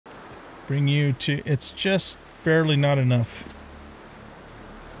Bring you to... It's just barely not enough.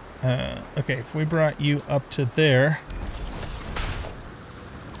 Okay, if we brought you up to there...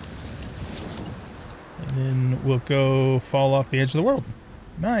 And then we'll go fall off the edge of the world.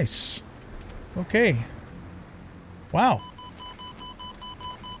 Nice. Okay. Wow.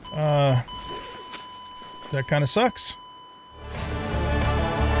 That kind of sucks.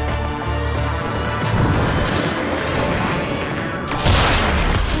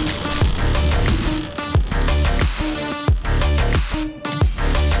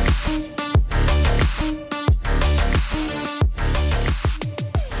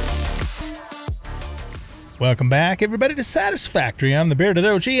 Welcome back, everybody, to Satisfactory. I'm the Bearded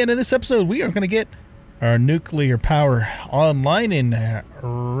OG, and in this episode, we are going to get our nuclear power online and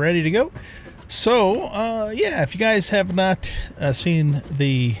ready to go. So, yeah, if you guys have not seen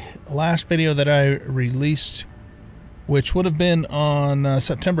the last video that I released, which would have been on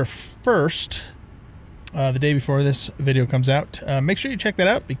September 1st, the day before this video comes out, make sure you check that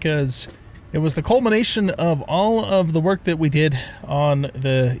out because it was the culmination of all of the work that we did on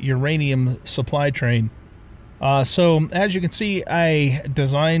the uranium supply train. So as you can see, I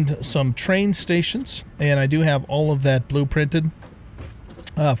designed some train stations, and I do have all of that blueprinted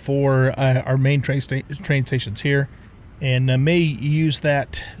for our main train stations here, and may use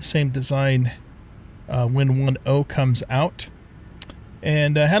that same design when 1.0 comes out,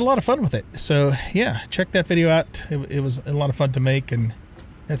 and had a lot of fun with it. So yeah, check that video out. It was a lot of fun to make, and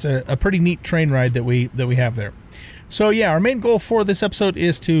that's a pretty neat train ride that we have there. So yeah, our main goal for this episode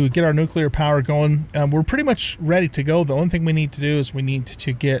is to get our nuclear power going. We're pretty much ready to go. The only thing we need to do is we need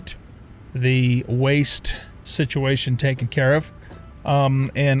to get the waste situation taken care of.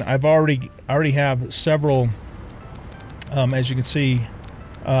 And I've already have several, as you can see,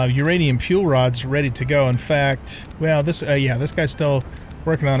 uranium fuel rods ready to go. In fact, well, this guy's still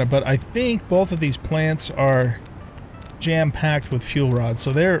working on it, but I think both of these plants are jam-packed with fuel rods,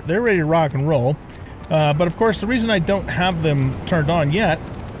 so they're ready to rock and roll. But of course, the reason I don't have them turned on yet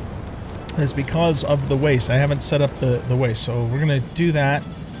is because of the waste. I haven't set up the waste, so we're going to do that.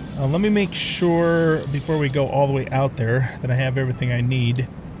 Let me make sure, before we go all the way out there, that I have everything I need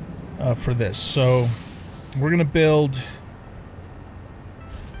for this. So we're going to build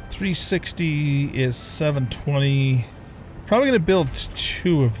 360 is 720. Probably going to build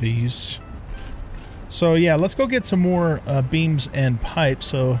 2 of these. So yeah, let's go get some more beams and pipes.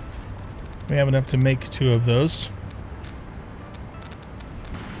 So we have enough to make 2 of those.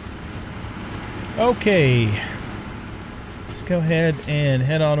 Okay. Let's go ahead and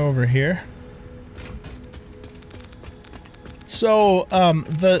head on over here. So,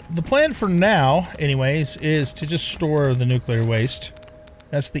 the plan for now, anyways, is to just store the nuclear waste.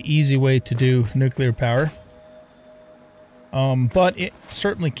 That's the easy way to do nuclear power. But it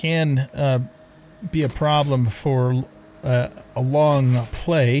certainly can be a problem for a long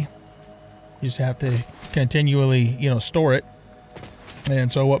play. You just have to continually, store it. And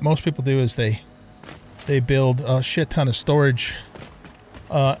so what most people do is they build a shit ton of storage,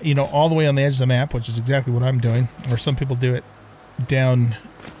 all the way on the edge of the map, which is exactly what I'm doing. Or some people do it down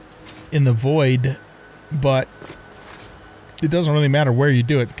in the void, but it doesn't really matter where you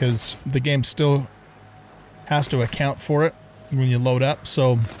do it because the game still has to account for it when you load up.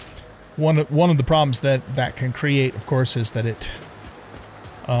 So one of the problems that can create, of course, is that it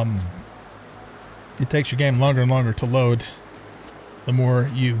takes your game longer and longer to load the more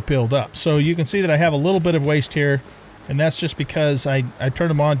you build up. So you can see that I have a little bit of waste here, and that's just because I turned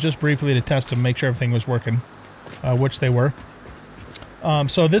them on just briefly to test them, make sure everything was working, which they were.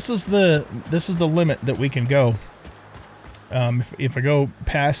 So this is the limit that we can go. If I go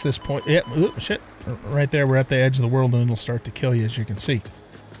past this point, shit, right there, we're at the edge of the world, and it'll start to kill you, as you can see.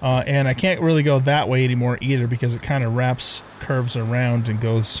 And I can't really go that way anymore either because it kind of curves around and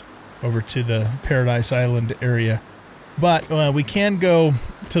goes over to the Paradise Island area. But we can go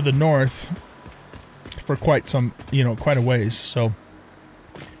to the north for quite a ways. So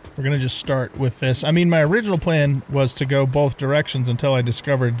we're going to just start with this. I mean, my original plan was to go both directions until I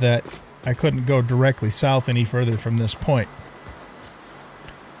discovered that I couldn't go directly south any further from this point.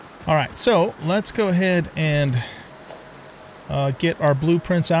 All right, so let's go ahead and get our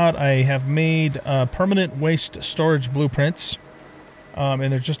blueprints out. I have made permanent waste storage blueprints.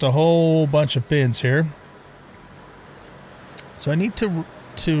 And there's just a whole bunch of bins here. So I need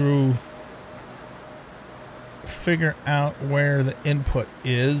to figure out where the input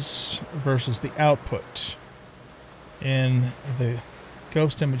is versus the output. And the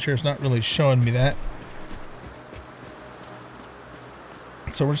ghost imager is not really showing me that.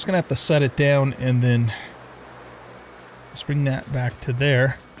 So we're just going to have to set it down and then let's bring that back to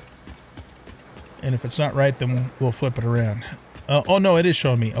there. And if it's not right, then we'll flip it around. Oh, no, it is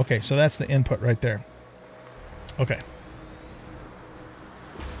showing me. Okay, so that's the input right there. Okay.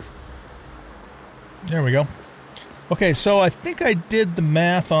 There we go. Okay, so I think I did the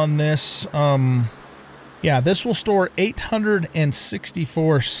math on this. Yeah, this will store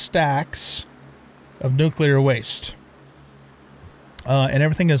 864 stacks of nuclear waste. And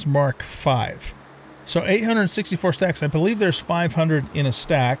everything is Mark 5. So 864 stacks. I believe there's 500 in a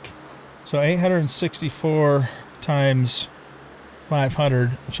stack. So 864 times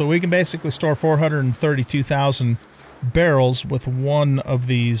 500. So we can basically store 432,000 barrels with one of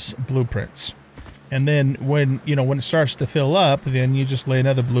these blueprints. And then when it starts to fill up, then you just lay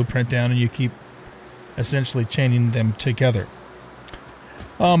another blueprint down and you keep essentially chaining them together.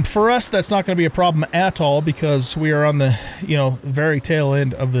 For us, that's not going to be a problem at all because we are on the, very tail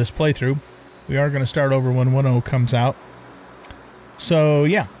end of this playthrough. We are going to start over when 1.0 comes out. So,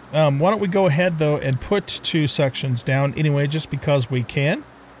 yeah. Why don't we go ahead, though, and put 2 sections down anyway, just because we can.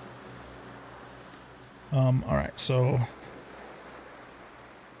 All right, so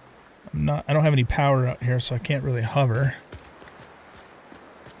I don't have any power out here, so I can't really hover.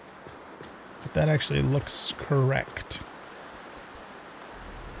 But that actually looks correct.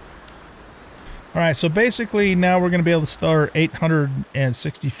 All right, so basically now we're going to be able to start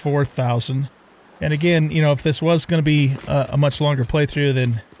 864,000. And again, if this was going to be a much longer playthrough,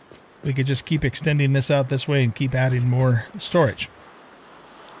 then we could just keep extending this out this way and keep adding more storage.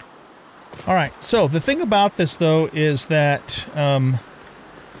 All right, so the thing about this, though, is that...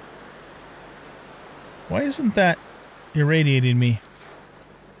 why isn't that irradiating me?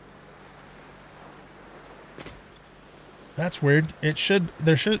 That's weird. They should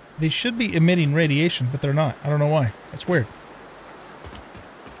be emitting radiation, but they're not. I don't know why. That's weird.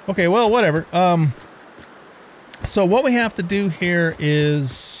 Okay, well, whatever. So what we have to do here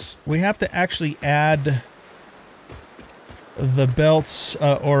is we have to actually add the belts,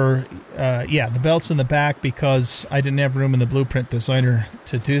 the belts in the back because I didn't have room in the blueprint designer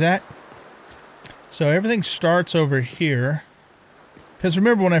to do that. So everything starts over here. Because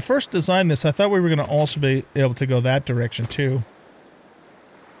remember, when I first designed this, I thought we were going to also be able to go that direction too.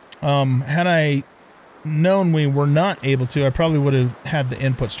 Had I known we were not able to, I probably would have had the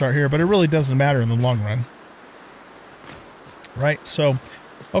input start here, but it really doesn't matter in the long run. Right, so,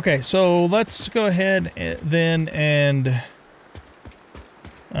 okay, so let's go ahead then and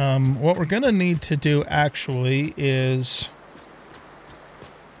what we're going to need to do actually is...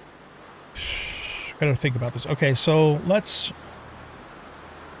 Gotta think about this. Okay, so let's...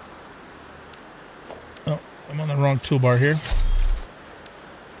 Oh, I'm on the wrong toolbar here.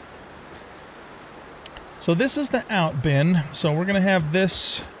 So this is the out bin. So we're gonna have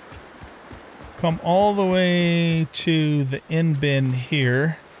this come all the way to the in bin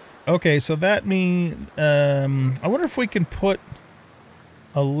here. Okay, so that means... I wonder if we can put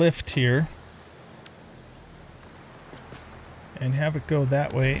a lift here and have it go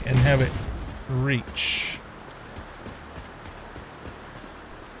that way and have it reach.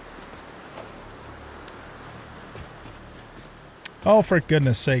 Oh, for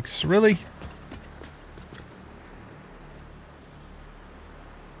goodness sakes, really?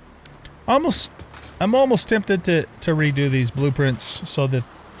 I'm almost tempted to redo these blueprints so that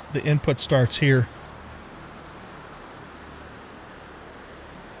the input starts here.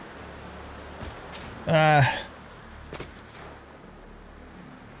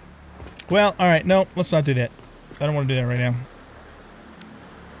 Well, alright, no, let's not do that. I don't want to do that right now.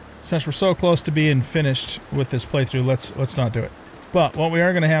 Since we're so close to being finished with this playthrough, let's not do it. But what we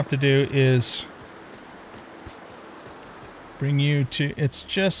are going to have to do is bring you to... It's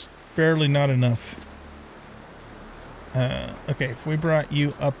just barely not enough. Okay, if we brought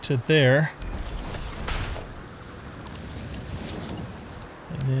you up to there...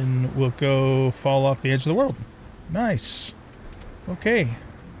 And then we'll go fall off the edge of the world. Nice. Okay.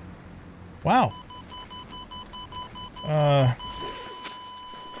 Wow.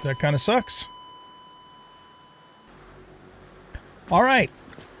 That kind of sucks. All right.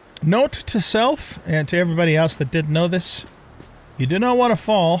 Note to self and to everybody else that didn't know this. You do not want to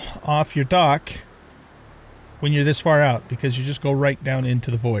fall off your dock when you're this far out because you just go right down into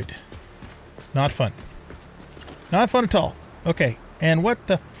the void. Not fun. Not fun at all. Okay. And what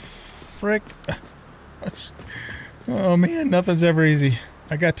the frick? Oh man, nothing's ever easy.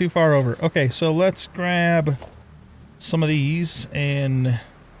 I got too far over. Okay, so let's grab some of these and...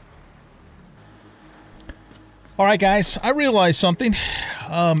 Alright guys, I realized something.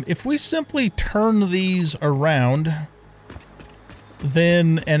 If we simply turn these around,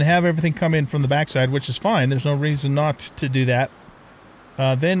 then, and have everything come in from the backside, which is fine, there's no reason not to do that.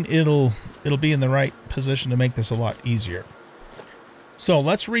 then it'll be in the right position to make this a lot easier. So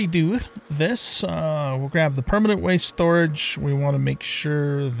let's redo this. We'll grab the permanent waste storage. We want to make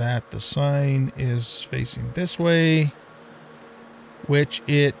sure that the sign is facing this way, which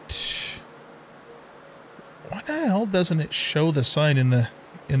it... Why the hell doesn't it show the sign in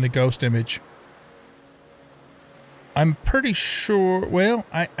the ghost image? I'm pretty sure... Well,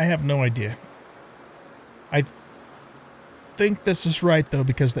 I have no idea. I think this is right, though,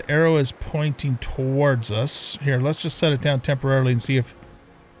 because the arrow is pointing towards us. Here, let's just set it down temporarily and see if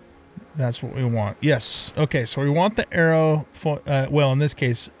that's what we want. Yes. Okay, so we want the arrow, well, in this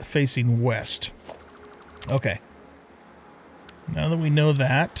case, facing west. Okay. Now that we know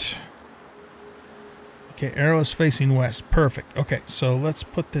that... Okay, arrow is facing west. Perfect. Okay, so let's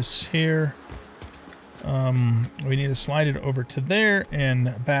put this here. We need to slide it over to there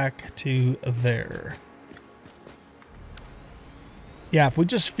and back to there. Yeah, if we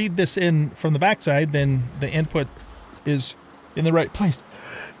just feed this in from the backside, then the input is in the right place.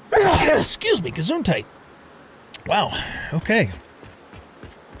 Excuse me, gesundheit. Wow. Okay.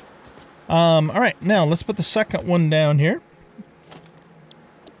 All right, now let's put the second one down here.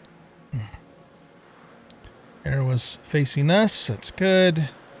 Arrow is facing us. That's good.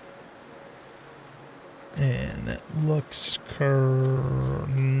 And that looks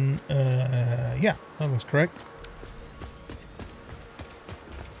yeah, that looks correct.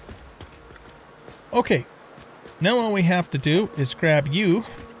 Okay. Now all we have to do is grab you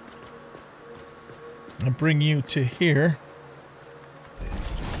and bring you to here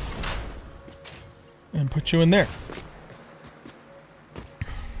and put you in there.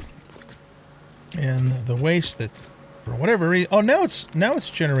 And the waste that's, for whatever reason... Oh, now it's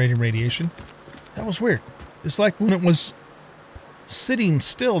generating radiation. That was weird. It's like when it was sitting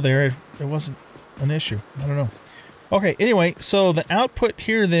still there, it wasn't an issue. I don't know. Okay, anyway, so the output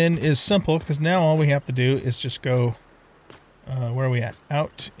here then is simple, because now all we have to do is just go... where are we at?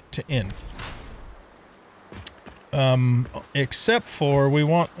 Out to in. Except for we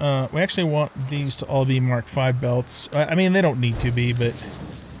actually want these to all be Mark V belts. I mean, they don't need to be, but...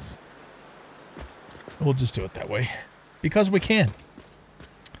 We'll just do it that way because we can.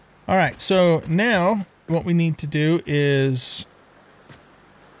 All right, so now what we need to do is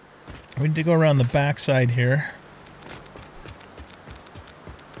we need to go around the backside here.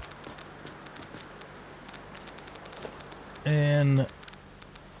 And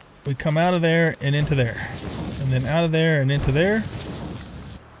we come out of there and into there. And then out of there and into there.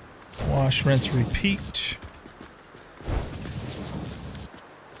 Wash, rinse, repeat.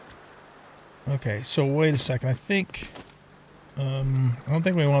 Okay, so wait a second. I think... I don't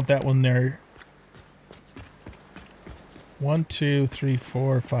think we want that one there. 1, 2, 3,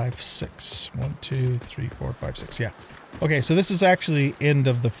 4, 5, 6. 1, 2, 3, 4, 5, 6. Yeah. Okay, so this is actually the end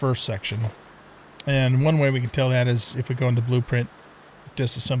of the first section. And one way we can tell that is if we go into blueprint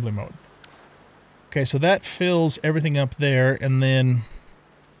disassembly mode. Okay, so that fills everything up there, and then...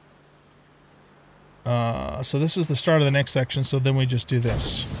 so this is the start of the next section, so then we just do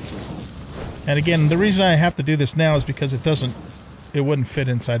this. And again, the reason I have to do this now is because it wouldn't fit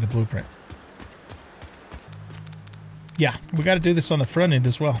inside the blueprint. Yeah, we got to do this on the front end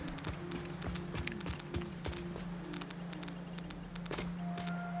as well.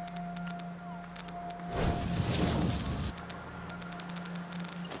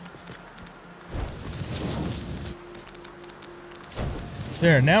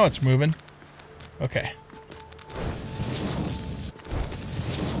 There, now it's moving. Okay.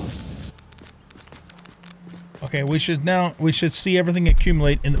 Okay, we should see everything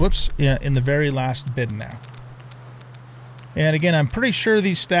accumulate in in the very last bid now. And again, I'm pretty sure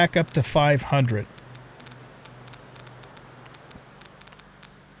these stack up to 500.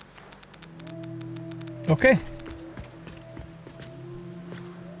 Okay.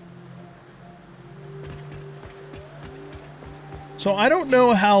 So I don't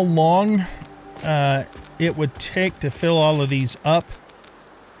know how long it would take to fill all of these up.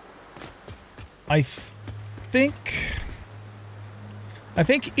 I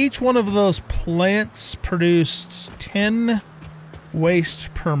think each one of those plants produced 10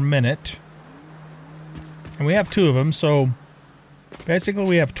 waste per minute. And we have 2 of them, so basically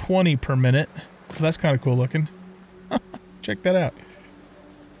we have 20 per minute. So that's kind of cool looking. Check that out.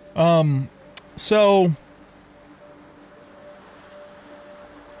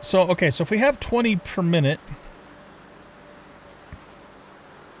 Okay, so if we have 20 per minute,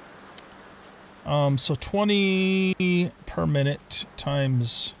 so 20 per minute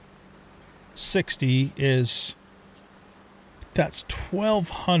times 60 is, that's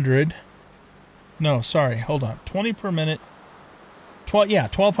 1,200. No, sorry, hold on. 20 per minute,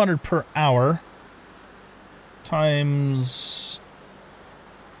 1200 per hour times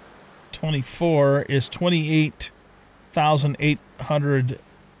 24 is 28,800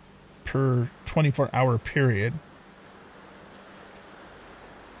 per 24-hour period.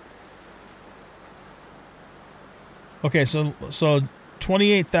 Okay, so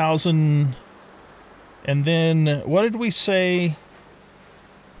 28,000, and then what did we say?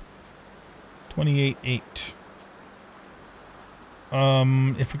 28.8.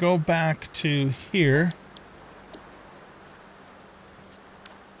 If we go back to here,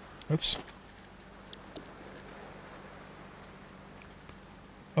 oops.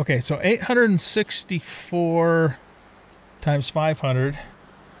 Okay, so 864 times 500.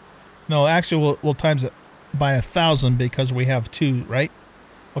 No, actually, we'll times it by 1,000 because we have 2, right?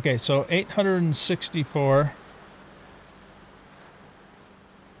 Okay, so 864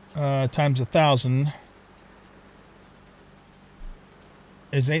 times 1,000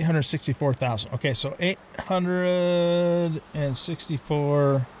 is 864,000. Okay, so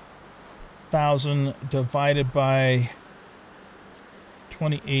 864,000 divided by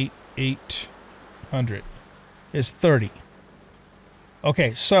 28,800 is 30.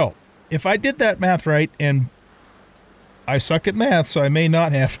 Okay, so if I did that math right, and I suck at math, so I may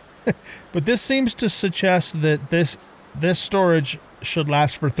not have, but this seems to suggest that this storage should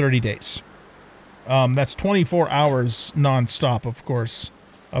last for 30 days. That's 24 hours non-stop, of course,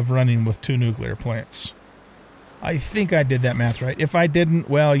 of running with 2 nuclear plants. I think I did that math right. If I didn't,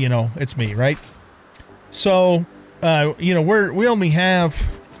 well, you know, it's me, right? So, you know, we only have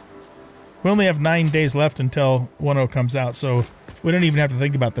 9 days left until 1.0 comes out, so we don't even have to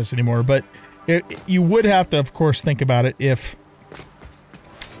think about this anymore. But you would have to, of course, think about it if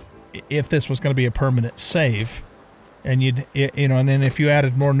this was going to be a permanent save, and you know, and then if you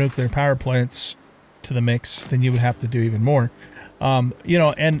added more nuclear power plants to the mix, then you would have to do even more. You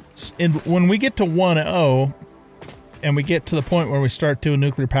know, and when we get to 1.0 and we get to the point where we start doing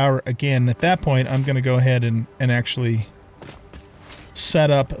nuclear power again, at that point, I'm going to go ahead and actually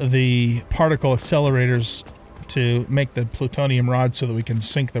set up the particle accelerators to make the plutonium rods so that we can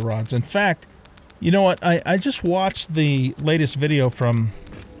sink the rods. In fact, you know what? I just watched the latest video from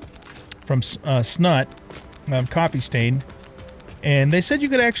Snut, Coffee Stain, and they said you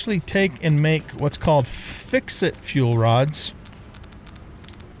could actually take and make what's called fix-it fuel rods,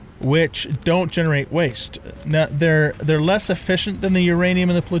 which don't generate waste. Now, they're less efficient than the uranium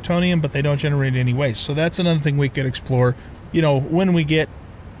and the plutonium, but they don't generate any waste. So that's another thing we could explore, you know, when we get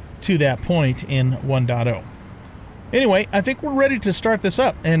to that point in 1.0. Anyway, I think we're ready to start this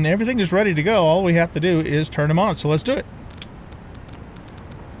up, and everything is ready to go. All we have to do is turn them on, so let's do it.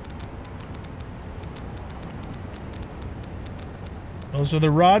 Those are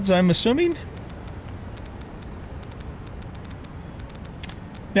the rods, I'm assuming.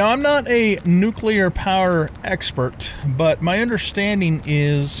 Now, I'm not a nuclear power expert, but my understanding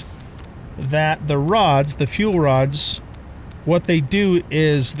is that the rods, the fuel rods, what they do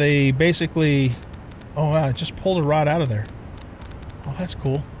is they basically... Oh, wow, I just pulled a rod out of there. Oh, that's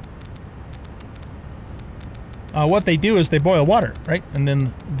cool. What they do is they boil water, right? And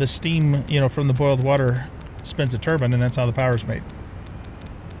then the steam, you know, from the boiled water spins a turbine, and that's how the power is made.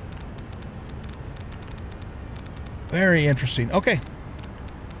 Very interesting. Okay.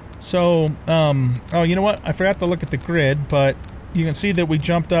 So, oh, you know what? I forgot to look at the grid, but you can see that we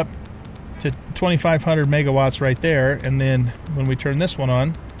jumped up to 2,500 megawatts right there, and then when we turn this one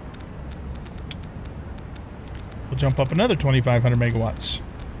on, we'll jump up another 2,500 megawatts.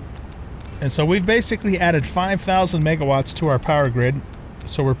 And so we've basically added 5,000 megawatts to our power grid,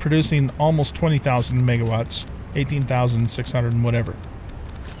 so we're producing almost 20,000 megawatts, 18,600 and whatever.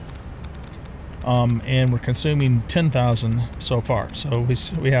 And we're consuming 10,000 so far. So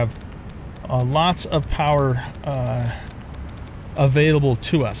we have lots of power available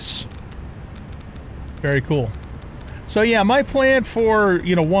to us. Very cool. So yeah, my plan for,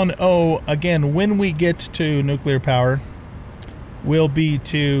 you know, 1.0, again, when we get to nuclear power, will be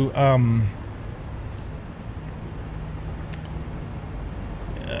to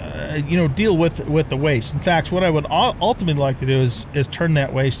you know, deal with the waste. In fact, what I would ultimately like to do is turn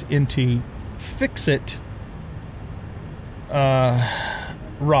that waste into fix-it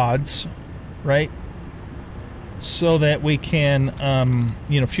rods, right? So that we can,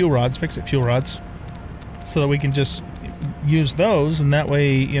 you know, fuel rods, fix-it fuel rods, so that we can just use those, and that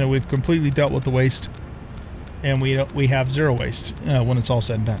way, you know, we've completely dealt with the waste, and we have zero waste when it's all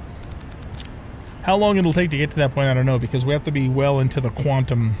said and done. How long it'll take to get to that point, I don't know, because we have to be well into the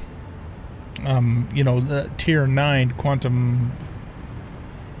quantum, you know, the tier 9 quantum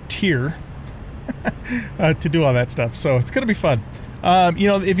tier to do all that stuff. So it's going to be fun. You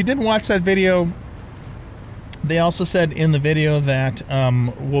know, if you didn't watch that video, they also said in the video that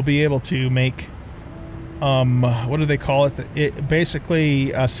we'll be able to make, what do they call it? It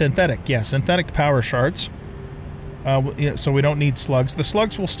basically synthetic. Yeah, synthetic power shards. So we don't need slugs. The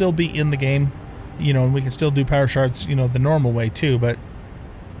slugs will still be in the game, you know, and we can still do power shards, you know, the normal way too, but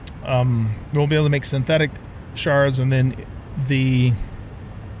we'll be able to make synthetic shards, and then the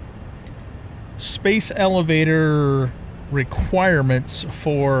space elevator requirements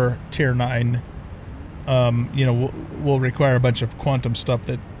for tier 9, you know, will require a bunch of quantum stuff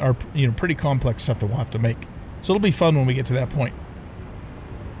that are, you know, pretty complex stuff that we'll have to make. So it'll be fun when we get to that point.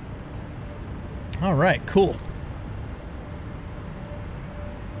 All right, cool.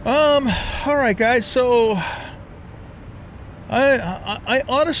 All right, guys. So I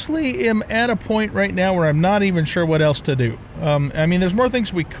honestly am at a point right now where I'm not even sure what else to do. I mean, there's more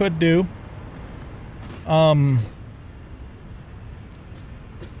things we could do.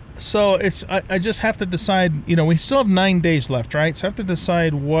 So it's, I just have to decide, you know, we still have 9 days left, right? So I have to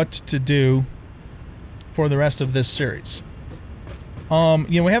decide what to do for the rest of this series. You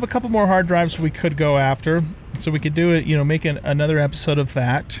know, we have a couple more hard drives we could go after, so we could do it, you know, make another episode of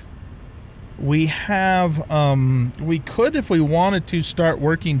that. We have, we could, if we wanted to, start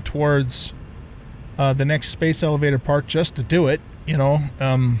working towards the next space elevator part just to do it, you know.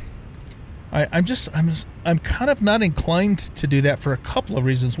 I'm kind of not inclined to do that for a couple of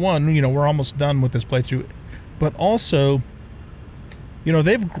reasons. One, you know, we're almost done with this playthrough, but also, you know,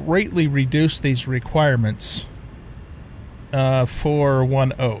 they've greatly reduced these requirements for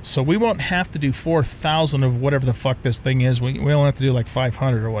 1.0, so we won't have to do 4,000 of whatever the fuck this thing is. We only have to do like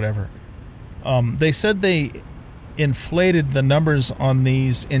 500 or whatever. They said they inflated the numbers on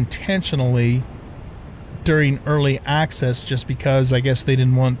these intentionally during early access, just because I guess they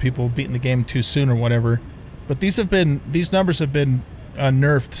didn't want people beating the game too soon or whatever. But these numbers have been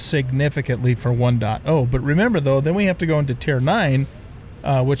nerfed significantly for 1.0. But remember though, then we have to go into tier 9,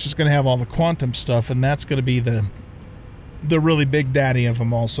 which is going to have all the quantum stuff, and that's going to be the really big daddy of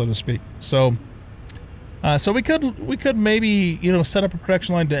them all, so to speak. So so we could maybe, you know, set up a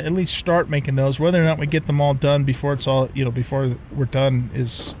production line to at least start making those. Whether or not we get them all done before it's all, you know, before we're done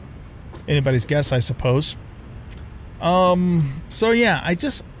is anybody's guess, I suppose. So yeah,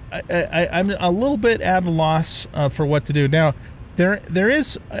 I'm a little bit at a loss for what to do now.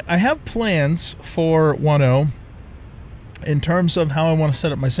 I have plans for 1.0 in terms of how I want to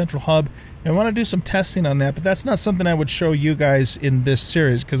set up my central hub. I want to do some testing on that, but that's not something I would show you guys in this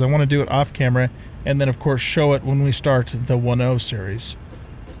series, because I want to do it off camera, and then of course show it when we start the 1.0 series.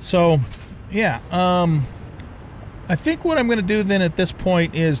 So yeah, I think what I'm going to do then at this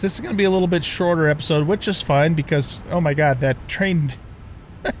point is, this is going to be a little bit shorter episode, which is fine, because oh my god, that train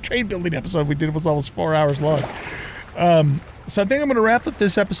building episode we did was almost 4 hours long. So I think I'm going to wrap up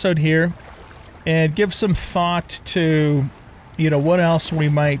this episode here and give some thought to, you know, what else we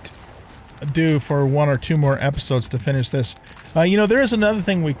might do for 1 or 2 more episodes to finish this. You know, there is another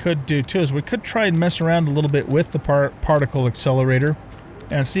thing we could do too, is we could try and mess around a little bit with the particle accelerator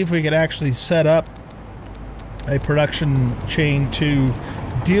and see if we could actually set up a production chain to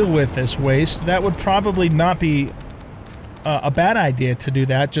deal with this waste. That would probably not be a bad idea to do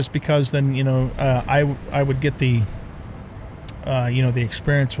that, just because then, you know, I would get the you know, the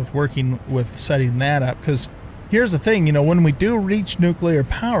experience with working with setting that up. Because here's the thing, you know, when we do reach nuclear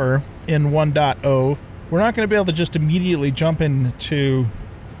power in 1.0, we're not going to be able to just immediately jump into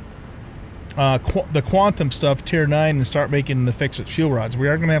the quantum stuff, tier 9, and start making the fix-it fuel rods. We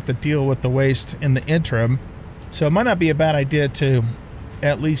are going to have to deal with the waste in the interim, so it might not be a bad idea to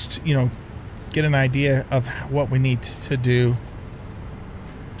at least, you know, get an idea of what we need to do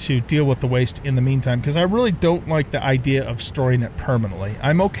to deal with the waste in the meantime, because I really don't like the idea of storing it permanently.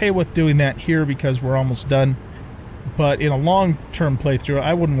 I'm okay with doing that here because we're almost done, but in a long-term playthrough,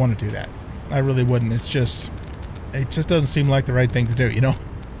 I wouldn't want to do that. I really wouldn't. It just doesn't seem like the right thing to do, you know.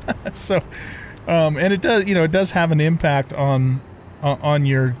 So, and it does, you know, it does have an impact on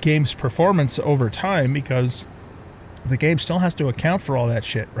your game's performance over time, because the game still has to account for all that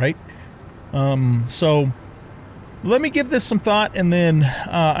shit, right? So let me give this some thought, and then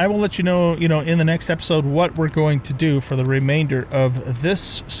I will let you know, in the next episode what we're going to do for the remainder of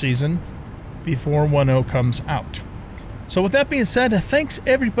this season before 1.0 comes out. So with that being said, thanks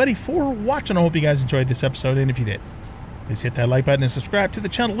everybody for watching. I hope you guys enjoyed this episode, and if you did, please hit that like button and subscribe to the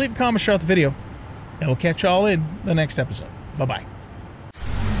channel. Leave a comment, share out the video, and we'll catch y'all in the next episode. Bye-bye.